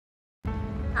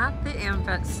At the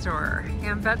AMVET store,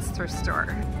 AMVET's thrift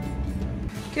store.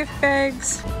 Gift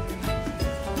bags.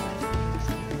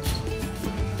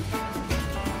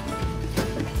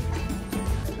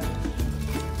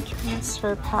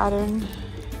 Transfer pattern,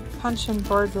 punch and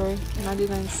embroidery,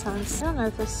 99 cents. I don't know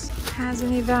if this has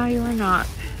any value or not.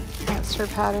 Transfer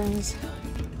patterns.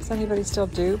 Does anybody still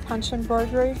do punch and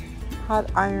embroidery? Hot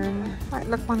iron. Might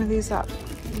look one of these up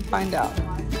and find out.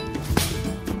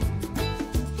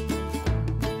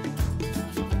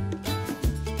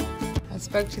 I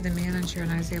spoke to the manager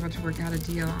and I was able to work out a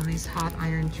deal on these hot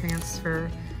iron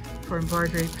transfer for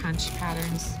embroidery punch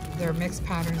patterns. They're mixed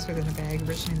patterns within a bag,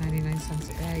 originally 99 cents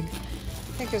a bag.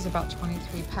 I think there's about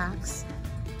 23 packs.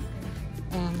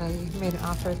 And I made an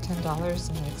offer of $10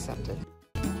 and they accepted.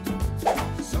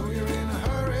 So you're in a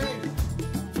hurry.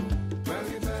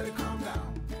 Well, you better calm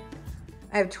down.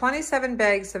 I have 27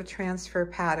 bags of transfer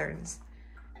patterns.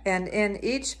 And in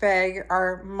each bag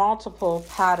are multiple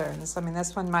patterns. I mean,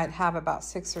 this one might have about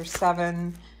 6 or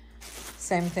 7.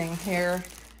 Same thing here.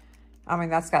 I mean,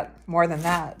 that's got more than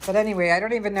that. But anyway, I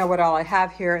don't even know what all I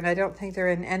have here, and I don't think they're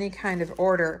in any kind of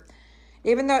order.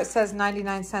 Even though it says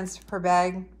 99 cents per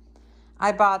bag,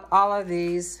 I bought all of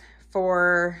these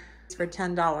for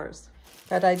 $10.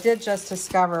 But I did just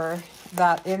discover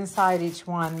that inside each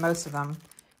one, most of them,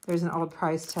 there's an old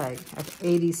price tag of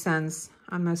 80 cents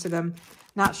on most of them.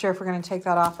 Not sure if we're going to take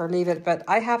that off or leave it, but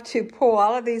I have to pull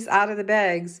all of these out of the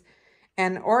bags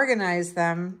and organize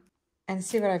them and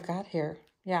see what I've got here.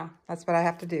 Yeah, that's what I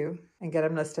have to do and get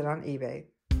them listed on eBay.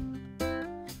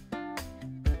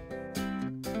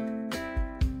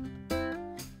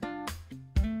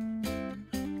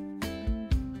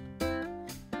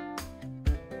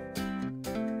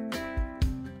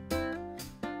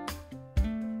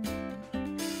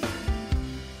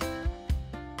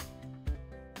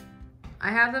 I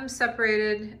have them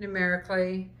separated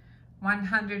numerically.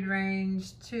 100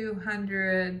 range,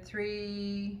 200,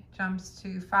 3 jumps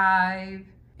to 5,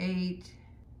 8,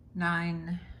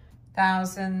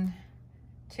 9,000,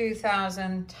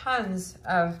 2,000, tons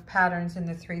of patterns in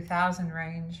the 3,000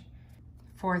 range,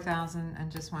 4,000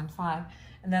 and just 1,500.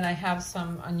 And then I have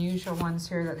some unusual ones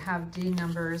here that have D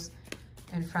numbers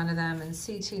in front of them and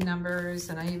CT numbers,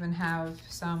 and I even have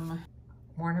some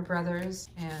Warner Brothers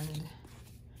and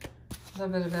a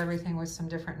little bit of everything with some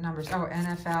different numbers. Oh,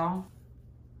 NFL,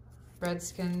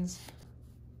 Redskins,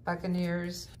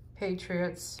 Buccaneers,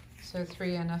 Patriots, so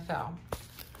 3 NFL.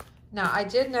 Now, I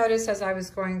did notice as I was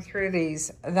going through these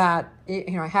that,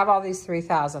 you know, I have all these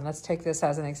 3,000. Let's take this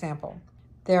as an example.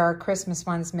 There are Christmas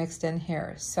ones mixed in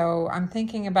here. So I'm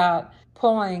thinking about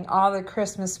pulling all the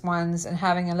Christmas ones and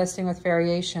having a listing with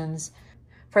variations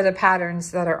for the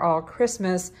patterns that are all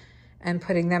Christmas and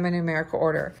putting them in numerical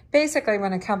order. Basically,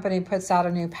 when a company puts out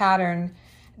a new pattern,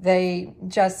 they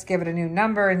just give it a new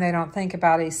number and they don't think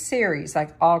about a series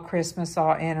like all Christmas,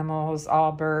 all animals,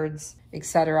 all birds,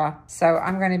 etc. So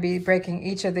I'm going to be breaking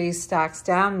each of these stacks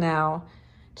down now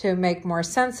to make more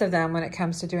sense of them when it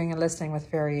comes to doing a listing with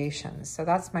variations. So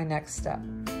that's my next step.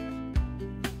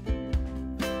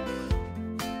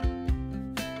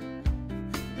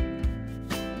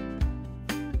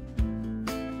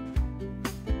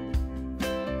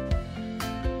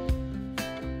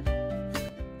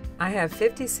 I have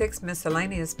 56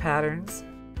 miscellaneous patterns,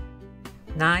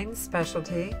 9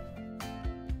 specialty,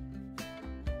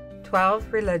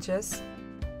 12 religious,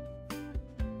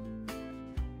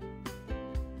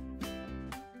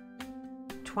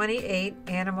 28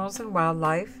 animals and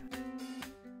wildlife,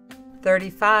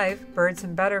 35 birds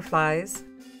and butterflies,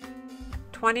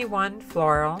 21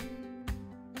 floral,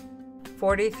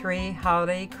 43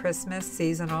 holiday, Christmas,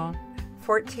 seasonal,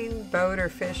 14 boat or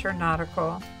fish or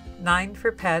nautical, 9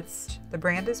 for pets. The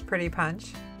brand is Pretty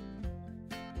Punch.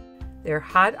 They're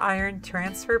hot iron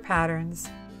transfer patterns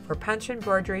for punch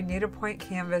embroidery, needlepoint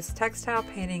canvas, textile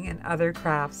painting, and other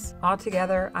crafts.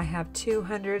 Altogether, I have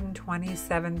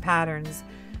 227 patterns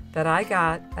that I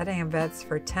got at AMVET's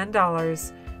for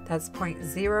 $10. That's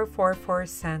 0.044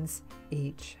 cents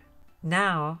each.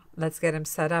 Now, let's get them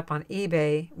set up on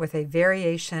eBay with a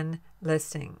variation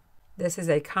listing. This is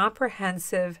a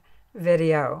comprehensive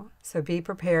video, so be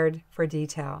prepared for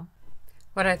detail.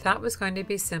 What I thought was going to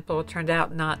be simple turned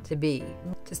out not to be.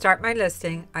 To start my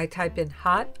listing, I type in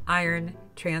hot iron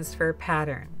transfer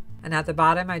pattern, and at the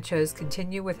bottom I chose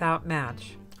continue without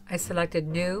match. I selected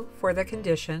new for the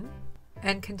condition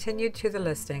and continued to the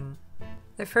listing.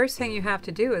 The first thing you have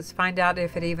to do is find out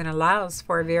if it even allows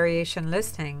for a variation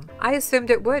listing. I assumed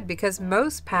it would because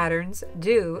most patterns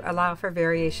do allow for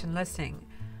variation listing.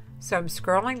 So I'm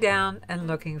scrolling down and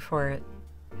looking for it.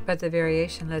 But the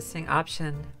variation listing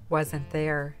option wasn't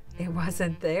there. it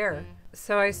wasn't there.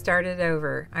 So I started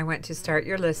over. I went to start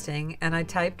your listing and I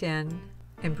typed in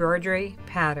embroidery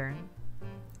pattern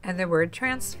and the word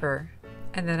transfer.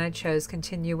 And then I chose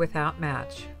continue without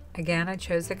match. Again, I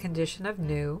chose the condition of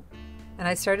new and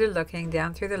I started looking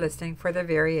down through the listing for the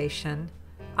variation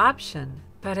option.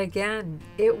 But again,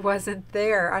 it wasn't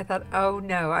there. I thought, oh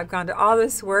no, I've gone to all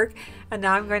this work and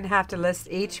now I'm going to have to list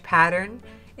each pattern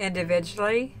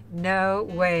individually? No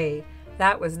way.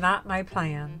 That was not my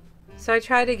plan. So I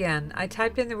tried again. I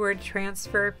typed in the word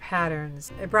transfer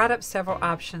patterns. It brought up several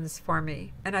options for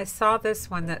me. And I saw this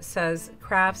one that says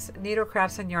crafts, needle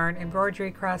crafts and yarn, embroidery,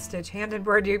 cross stitch, hand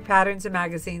embroidery patterns and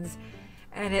magazines.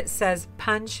 And it says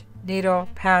punch needle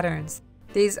patterns.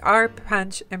 These are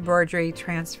punch embroidery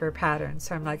transfer patterns.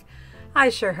 So I'm like, I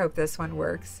sure hope this one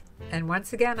works. And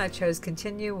once again, I chose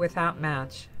continue without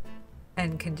match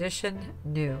and condition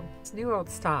new. It's new old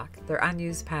stock. They're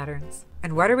unused patterns.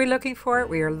 And what are we looking for?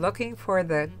 We are looking for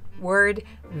the word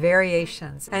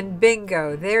variations. And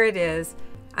bingo, there it is,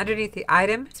 underneath the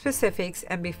item specifics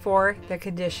and before the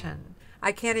condition.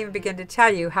 I can't even begin to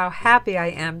tell you how happy I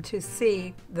am to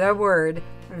see the word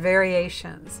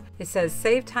variations. It says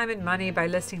save time and money by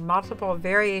listing multiple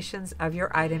variations of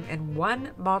your item in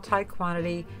one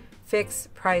multi-quantity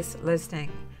fixed price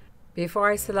listing. Before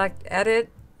I select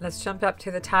edit, let's jump up to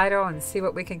the title and see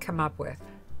what we can come up with.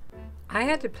 I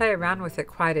had to play around with it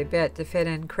quite a bit to fit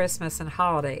in Christmas and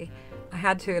holiday. I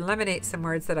had to eliminate some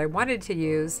words that I wanted to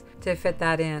use to fit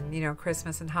that in, you know,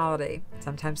 Christmas and holiday.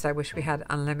 Sometimes I wish we had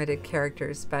unlimited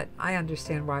characters, but I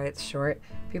understand why it's short.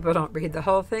 People don't read the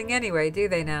whole thing anyway, do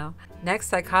they now?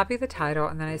 Next, I copy the title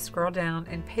and then I scroll down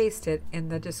and paste it in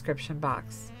the description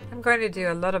box. I'm going to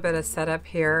do a little bit of setup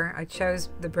here. I chose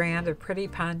the brand of Pretty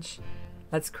Punch.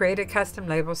 Let's create a custom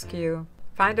label SKU.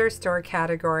 Find our store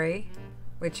category,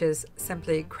 which is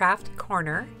simply Craft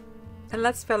Corner, and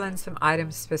let's fill in some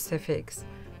item specifics.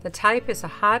 The type is a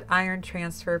hot iron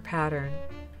transfer pattern.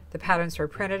 The patterns were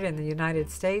printed in the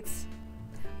United States.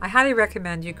 I highly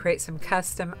recommend you create some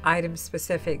custom item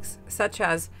specifics, such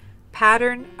as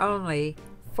pattern only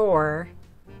for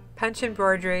punch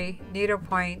embroidery,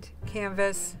 needlepoint,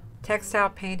 canvas, textile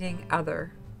painting,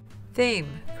 other.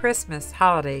 Theme, Christmas,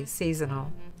 holiday,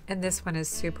 seasonal. And this one is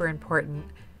super important.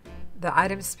 The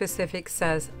item specific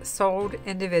says sold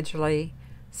individually,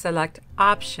 select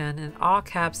option in all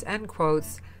caps and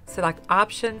quotes, select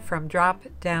option from drop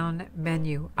down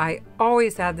menu. I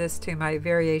always add this to my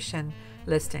variation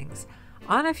listings.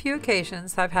 On a few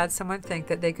occasions, I've had someone think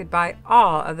that they could buy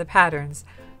all of the patterns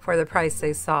for the price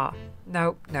they saw.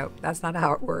 Nope, that's not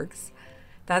how it works.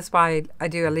 That's why I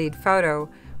do a lead photo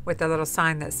with a little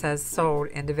sign that says sold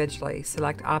individually,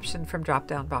 select option from drop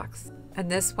down box. And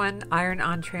this one,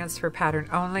 iron-on transfer pattern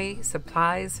only,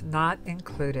 supplies not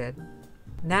included.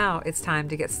 Now it's time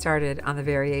to get started on the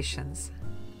variations.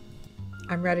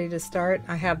 I'm ready to start.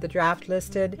 I have the draft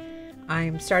listed.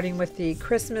 I'm starting with the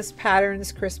Christmas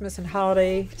patterns, Christmas and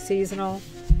holiday, seasonal.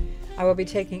 I will be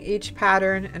taking each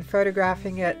pattern and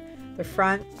photographing it, the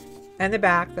front and the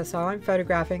back. That's all I'm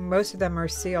photographing. Most of them are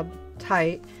sealed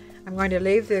tight. I'm going to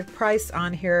leave the price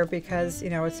on here because, you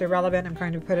know, it's irrelevant. I'm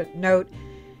going to put a note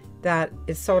that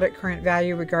it's sold at current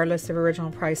value regardless of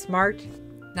original price marked.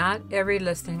 Not every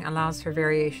listing allows for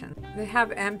variation. They have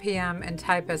MPM and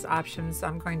type as options.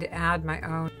 I'm going to add my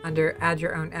own under add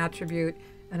your own attribute,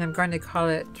 and I'm going to call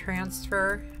it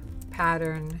transfer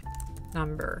pattern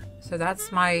number. So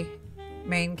that's my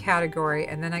main category,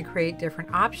 and then I create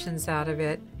different options out of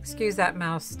it. Excuse that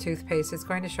mouse toothpaste. It's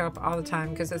going to show up all the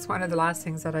time because it's one of the last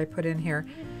things that I put in here.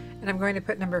 And I'm going to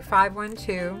put number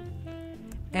 512.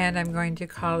 And I'm going to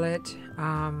call it,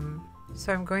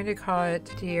 so I'm going to call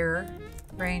it deer,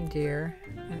 reindeer,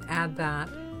 and add that.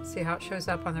 See how it shows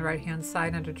up on the right hand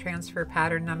side under transfer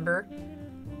pattern number.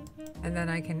 And then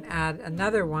I can add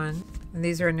another one. And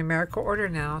these are in numerical order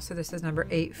now. So this is number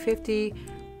 850.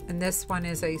 And this one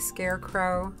is a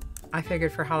scarecrow. I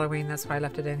figured for Halloween, that's why I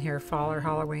left it in here, fall or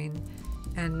Halloween.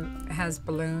 And it has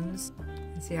balloons.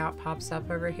 And see how it pops up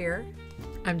over here?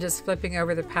 I'm just flipping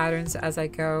over the patterns as I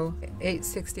go.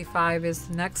 865 is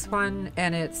the next one,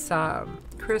 and it's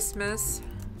Christmas.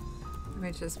 Let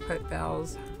me just put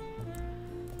bells.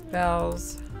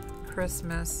 Bells,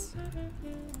 Christmas.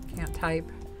 Can't type.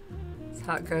 That's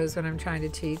how it goes when I'm trying to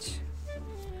teach.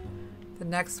 The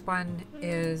next one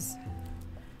is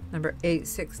number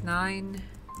 869.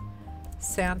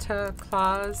 Santa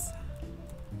Claus.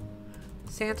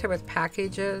 Santa with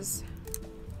packages.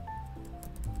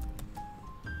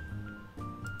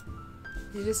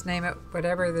 You just name it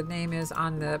whatever the name is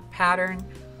on the pattern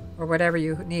or whatever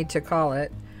you need to call it.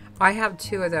 I have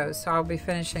 2 of those, so I'll be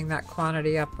finishing that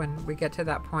quantity up when we get to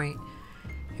that point.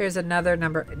 Here's another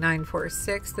number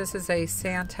 946. This is a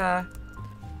Santa,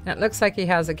 and it looks like he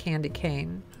has a candy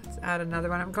cane. Let's add another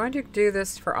one. I'm going to do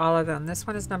this for all of them. This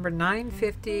one is number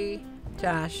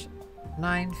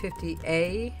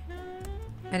 950-950A,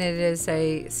 and it is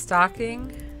a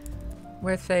stocking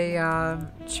with a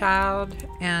child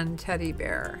and teddy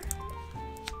bear.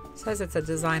 It says it's a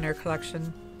designer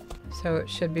collection, so it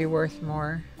should be worth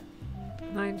more.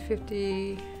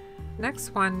 950.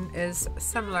 Next one is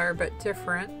similar but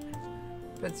different,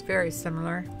 but it's very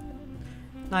similar.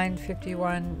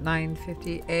 951,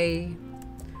 950A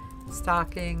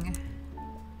stocking.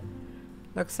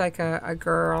 Looks like a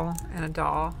girl and a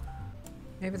doll.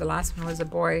 Maybe the last one was a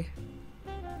boy.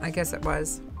 I guess it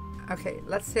was. Okay,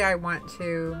 let's say I want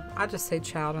to, I'll just say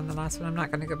child on the last one. I'm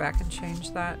not going to go back and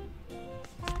change that.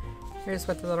 Here's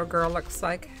what the little girl looks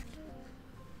like.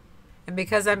 And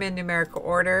because I'm in numerical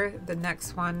order, the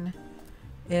next one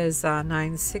is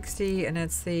 960, and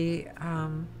it's the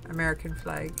American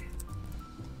flag.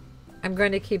 I'm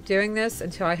going to keep doing this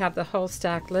until I have the whole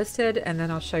stack listed, and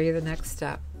then I'll show you the next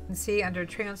step. You can see under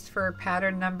transfer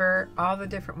pattern number all the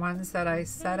different ones that I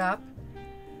set up.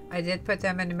 I did put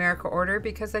them in numerical order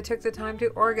because I took the time to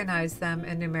organize them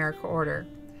in numerical order.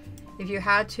 If you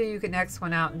had to, you could X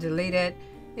one out and delete it.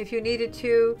 If you needed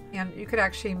to, and you could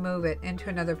actually move it into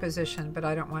another position, but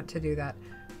I don't want to do that.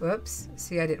 Whoops,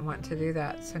 see, I didn't want to do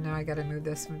that, so now I got to move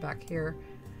this one back here.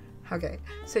 Okay,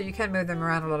 so you can move them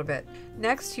around a little bit.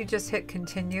 Next, you just hit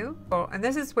continue, and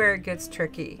this is where it gets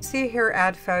tricky. See here,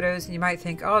 add photos, and you might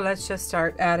think, oh, let's just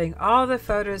start adding all the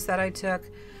photos that I took.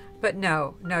 But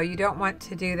no, you don't want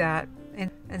to do that.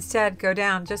 And instead, go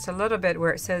down just a little bit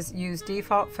where it says use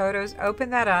default photos. Open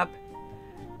that up,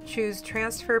 choose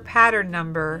transfer pattern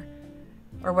number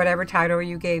or whatever title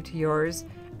you gave to yours.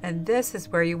 And this is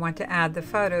where you want to add the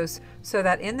photos so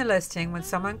that in the listing, when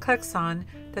someone clicks on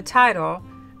the title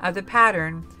of the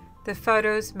pattern, the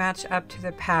photos match up to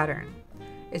the pattern.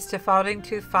 It's defaulting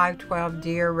to 512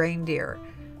 deer reindeer.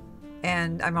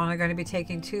 And I'm only going to be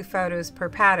taking 2 photos per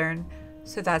pattern.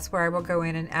 So that's where I will go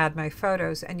in and add my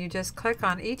photos, and you just click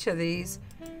on each of these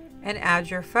and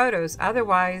add your photos.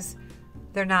 Otherwise,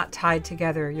 they're not tied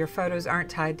together. Your photos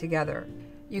aren't tied together.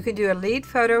 You can do a lead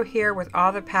photo here with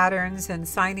all the patterns and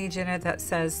signage in it that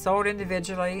says sold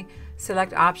individually,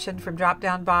 select option from drop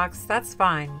down box. That's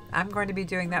fine. I'm going to be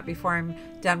doing that before I'm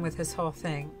done with this whole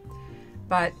thing.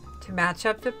 But to match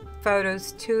up the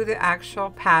photos to the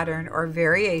actual pattern or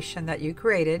variation that you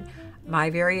created, my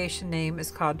variation name is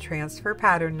called transfer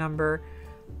pattern number.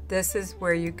 This is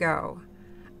where you go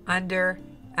under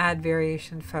add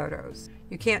variation photos.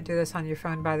 You can't do this on your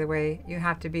phone, by the way. You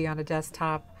have to be on a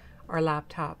desktop or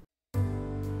laptop.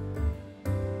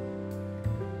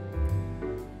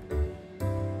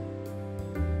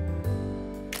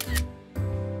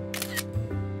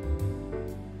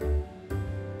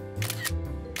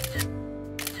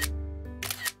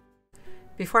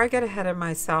 Before I get ahead of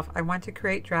myself, I want to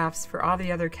create drafts for all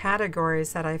the other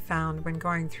categories that I found when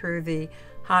going through the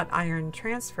hot iron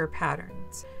transfer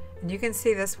patterns. And you can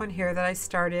see this one here that I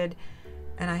started,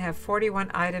 and I have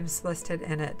 41 items listed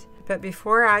in it. But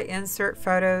before I insert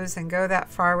photos and go that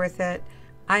far with it,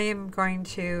 I am going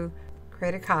to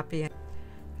create a copy. I'm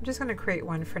just going to create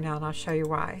one for now, and I'll show you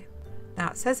why. Now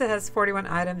it says it has 41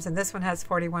 items, and this one has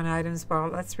 41 items. Well,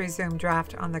 let's resume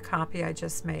draft on the copy I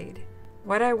just made.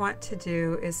 What I want to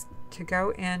do is to go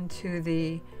into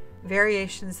the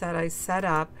variations that I set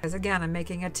up, because again, I'm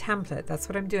making a template. That's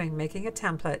what I'm doing, making a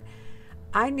template.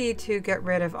 I need to get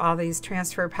rid of all these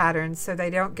transfer patterns so they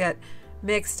don't get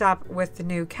mixed up with the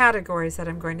new categories that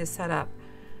I'm going to set up.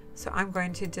 So I'm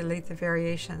going to delete the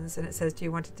variations, and it says, do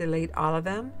you want to delete all of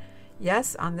them?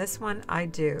 Yes, on this one I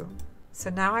do.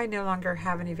 So now I no longer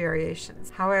have any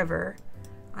variations. However,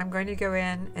 I'm going to go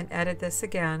in and edit this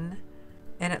again,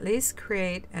 and at least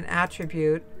create an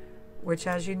attribute, which,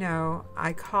 as you know,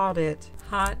 I called it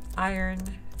hot iron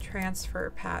transfer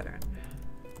pattern,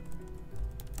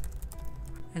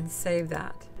 and save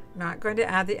that. I'm not going to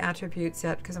add the attributes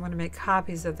yet because I'm going to make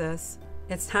copies of this.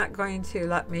 It's not going to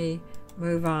let me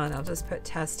move on. I'll just put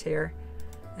test here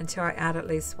until I add at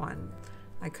least one.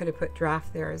 I could have put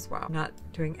draft there as well. I'm not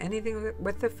doing anything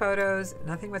with the photos,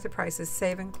 nothing with the prices,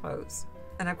 save and close.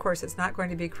 And of course, it's not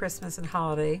going to be Christmas and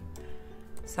holiday.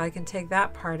 So I can take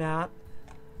that part out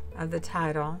of the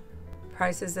title.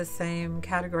 Price is the same,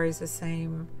 category is the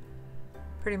same,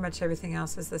 pretty much everything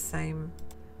else is the same.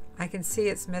 I can see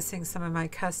it's missing some of my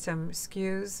custom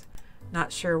SKUs.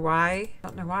 Not sure why.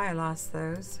 Don't know why I lost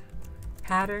those.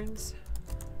 Patterns,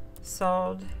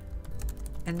 sold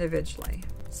individually.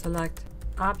 Select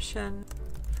Option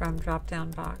from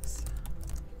drop-down box.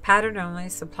 Pattern only,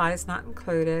 supplies not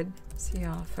included. See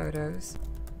all photos.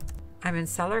 I'm in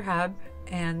Seller Hub,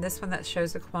 and this one that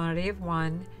shows a quantity of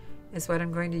 1 is what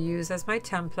I'm going to use as my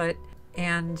template.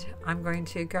 And I'm going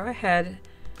to go ahead,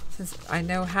 since I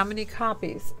know how many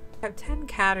copies. I have 10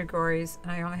 categories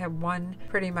and I only have 1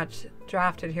 pretty much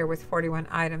drafted here with 41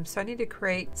 items. So I need to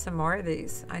create some more of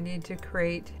these. I need to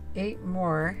create 8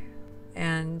 more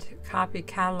and copy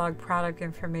catalog product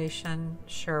information.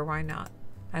 Sure, why not?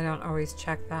 I don't always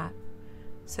check that.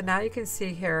 So now you can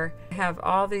see here, I have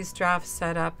all these drafts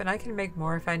set up, and I can make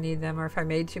more if I need them, or if I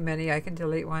made too many, I can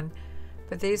delete one.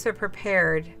 But these are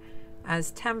prepared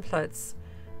as templates.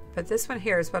 But this one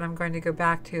here is what I'm going to go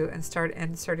back to and start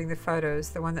inserting the photos,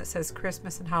 the one that says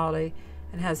Christmas and Holiday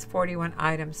and has 41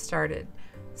 items started.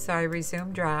 So I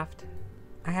resume draft.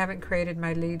 I haven't created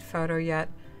my lead photo yet,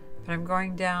 but I'm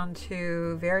going down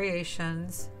to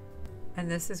variations, and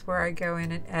this is where I go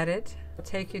in and edit. I'll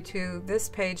take you to this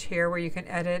page here where you can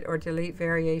edit or delete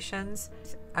variations.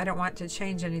 I don't want to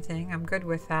change anything. I'm good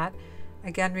with that.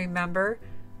 Again, remember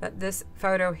that this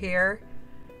photo here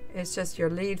is just your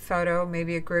lead photo,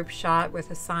 maybe a group shot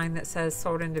with a sign that says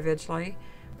sold individually.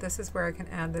 This is where I can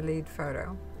add the lead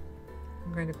photo.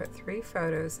 I'm going to put 3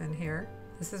 photos in here.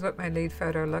 This is what my lead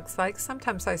photo looks like.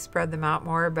 Sometimes I spread them out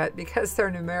more, but because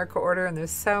they're numerical order and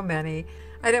there's so many,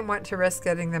 I didn't want to risk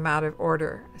getting them out of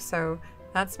order. So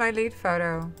that's my lead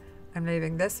photo. I'm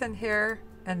leaving this in here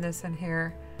and this in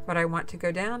here. What I want to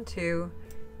go down to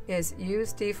is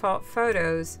use default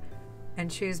photos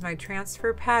and choose my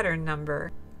transfer pattern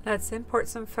number. Let's import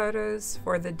some photos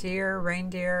for the deer,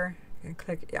 reindeer. You can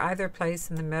click either place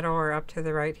in the middle or up to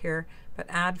the right here, but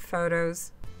add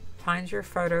photos. Find your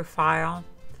photo file,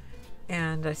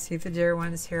 and I see the deer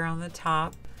ones here on the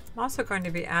top. I'm also going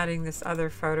to be adding this other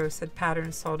photo, said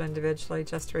pattern sold individually,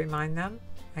 just to remind them.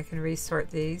 I can resort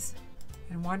these.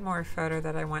 And one more photo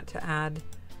that I want to add.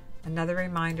 Another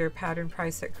reminder, pattern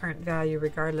price at current value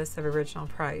regardless of original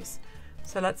price.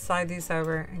 So let's slide these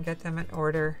over and get them in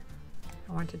order.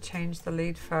 I want to change the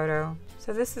lead photo.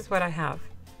 So this is what I have.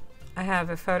 I have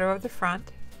a photo of the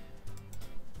front,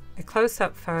 a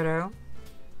close-up photo,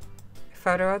 a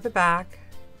photo of the back,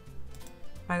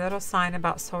 my little sign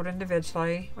about sold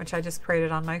individually, which I just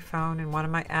created on my phone in one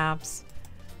of my apps,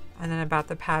 and then about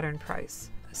the pattern price.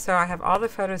 So I have all the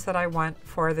photos that I want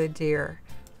for the deer.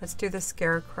 Let's do the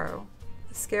scarecrow.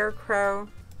 The scarecrow,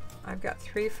 I've got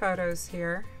 3 photos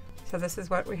here. So this is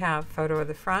what we have: photo of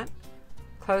the front,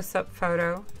 close-up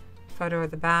photo, photo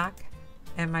of the back,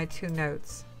 and my 2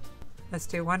 notes. Let's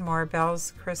do one more,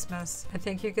 Bells Christmas. I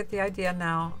think you get the idea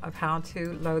now of how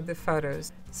to load the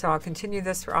photos. So I'll continue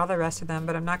this for all the rest of them,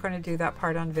 but I'm not going to do that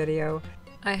part on video.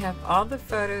 I have all the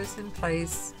photos in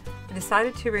place. I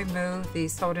decided to remove the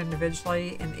sold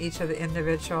individually in each of the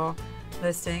individual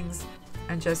listings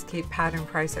and just keep pattern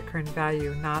price at current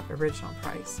value, not original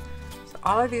price. So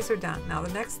all of these are done. Now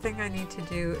the next thing I need to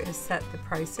do is set the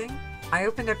pricing. I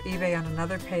opened up eBay on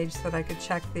another page so that I could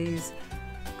check these.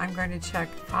 I'm going to check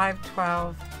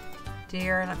 512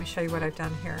 deer. Let me show you what I've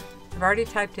done here. I've already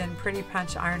typed in Pretty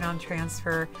Punch iron-on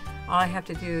transfer. All I have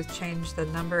to do is change the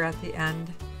number at the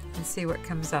end and see what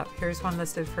comes up. Here's one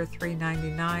listed for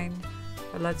 $3.99,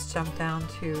 but let's jump down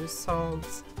to sold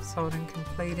and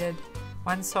completed.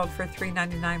 One sold for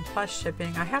 $3.99 plus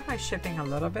shipping. I have my shipping a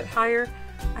little bit higher.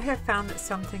 I have found that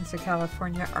some things in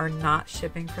California are not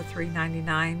shipping for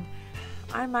 $3.99.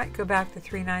 I might go back to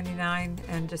 $3.99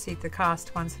 and just eat the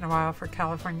cost once in a while for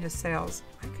California sales.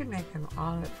 I could make them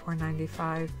all at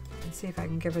 $4.95 and see if I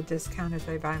can give a discount if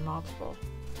they buy multiple.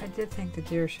 I did think the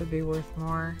deer should be worth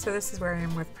more. So this is where I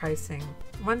am with pricing.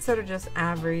 Ones that are just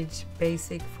average,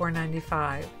 basic,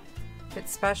 $4.95. If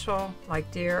it's special, like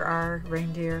deer are,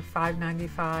 reindeer,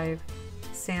 $5.95,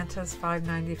 Santa's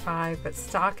 $5.95, but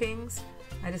stockings,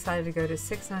 I decided to go to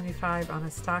 $6.95 on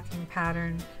a stocking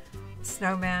pattern.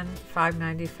 Snowman,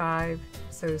 $5.95.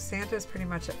 So Santa's pretty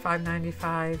much at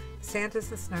 $5.95. Santa's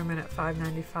the snowman at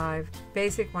 $5.95.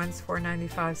 Basic ones,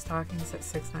 $4.95. Stockings at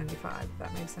 $6.95. If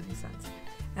that makes any sense.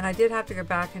 And I did have to go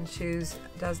back and choose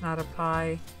does not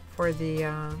apply for the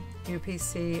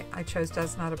UPC. I chose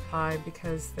does not apply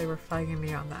because they were flagging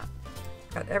me on that.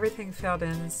 Got everything filled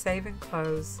in, save and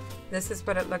close. This is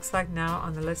what it looks like now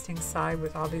on the listing side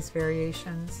with all these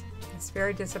variations. It's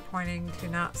very disappointing to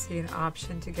not see an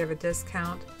option to give a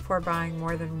discount for buying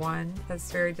more than one.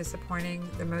 That's very disappointing.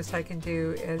 The most I can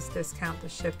do is discount the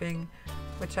shipping,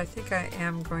 which I think I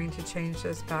am going to change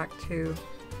this back to.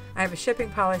 I I have a shipping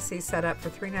policy set up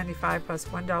for $3.95 plus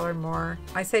 $1 more.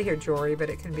 I say here jewelry, but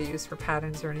it can be used for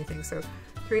patterns or anything. So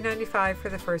 $3.95 for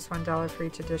the first, $1 for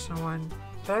each additional one.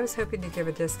 But I was hoping to give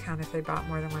a discount if they bought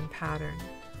more than one pattern.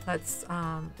 Let's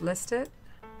list it.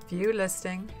 View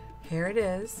listing. Here it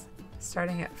is,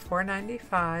 starting at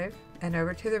 $4.95. And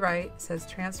over to the right it says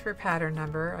transfer pattern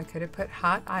number. I could have put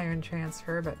hot iron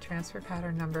transfer, but transfer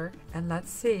pattern number. And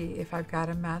let's see if I've got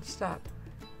them matched up.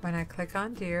 When I click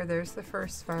on deer, there's the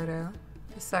first photo,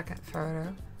 the second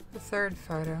photo, the third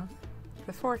photo,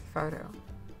 the fourth photo.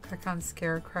 Click on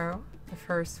scarecrow, the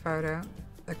first photo,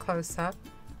 the close-up,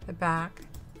 the back,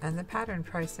 and the pattern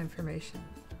price information.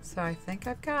 So I think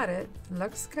I've got it.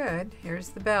 Looks good. Here's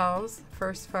the bells,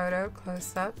 first photo,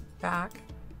 close-up, back,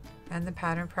 and the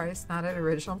pattern price not at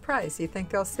original price. You think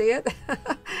they'll see it?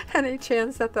 Any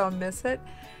chance that they'll miss it?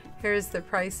 Here's the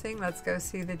pricing. Let's go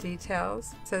see the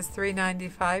details. It says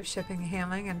 $3.95 shipping,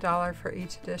 handling, and $1 for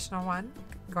each additional one.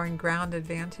 Going ground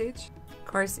advantage. Of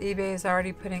course, eBay is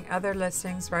already putting other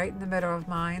listings right in the middle of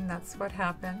mine. That's what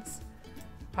happens.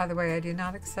 By the way, I do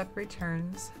not accept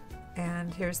returns.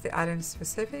 And here's the item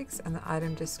specifics and the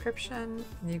item description.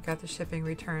 And you've got the shipping,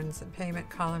 returns, and payment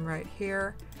column right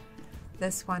here.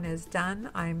 This one is done.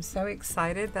 I'm so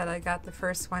excited that I got the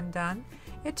first one done.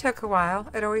 It took a while.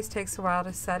 It always takes a while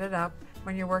to set it up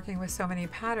when you're working with so many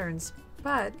patterns.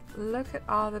 But look at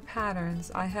all the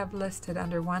patterns I have listed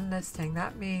under one listing.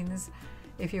 That means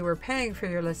if you were paying for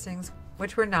your listings,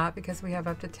 which we're not because we have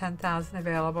up to 10,000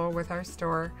 available with our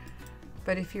store,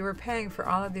 but if you were paying for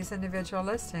all of these individual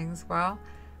listings, well,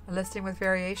 a listing with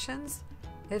variations,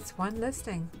 it's one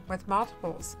listing with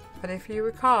multiples. But if you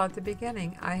recall at the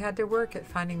beginning, I had to work at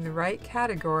finding the right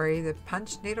category, the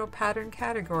punch needle pattern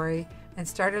category, and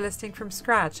start a listing from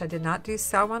scratch. I did not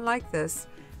sell one like this,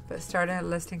 but started a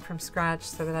listing from scratch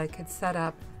so that I could set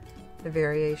up the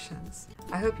variations.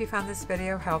 I hope you found this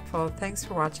video helpful. Thanks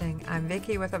for watching. I'm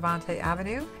Vicki with Avante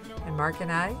Avenue, and Mark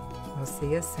and I will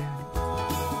see you soon.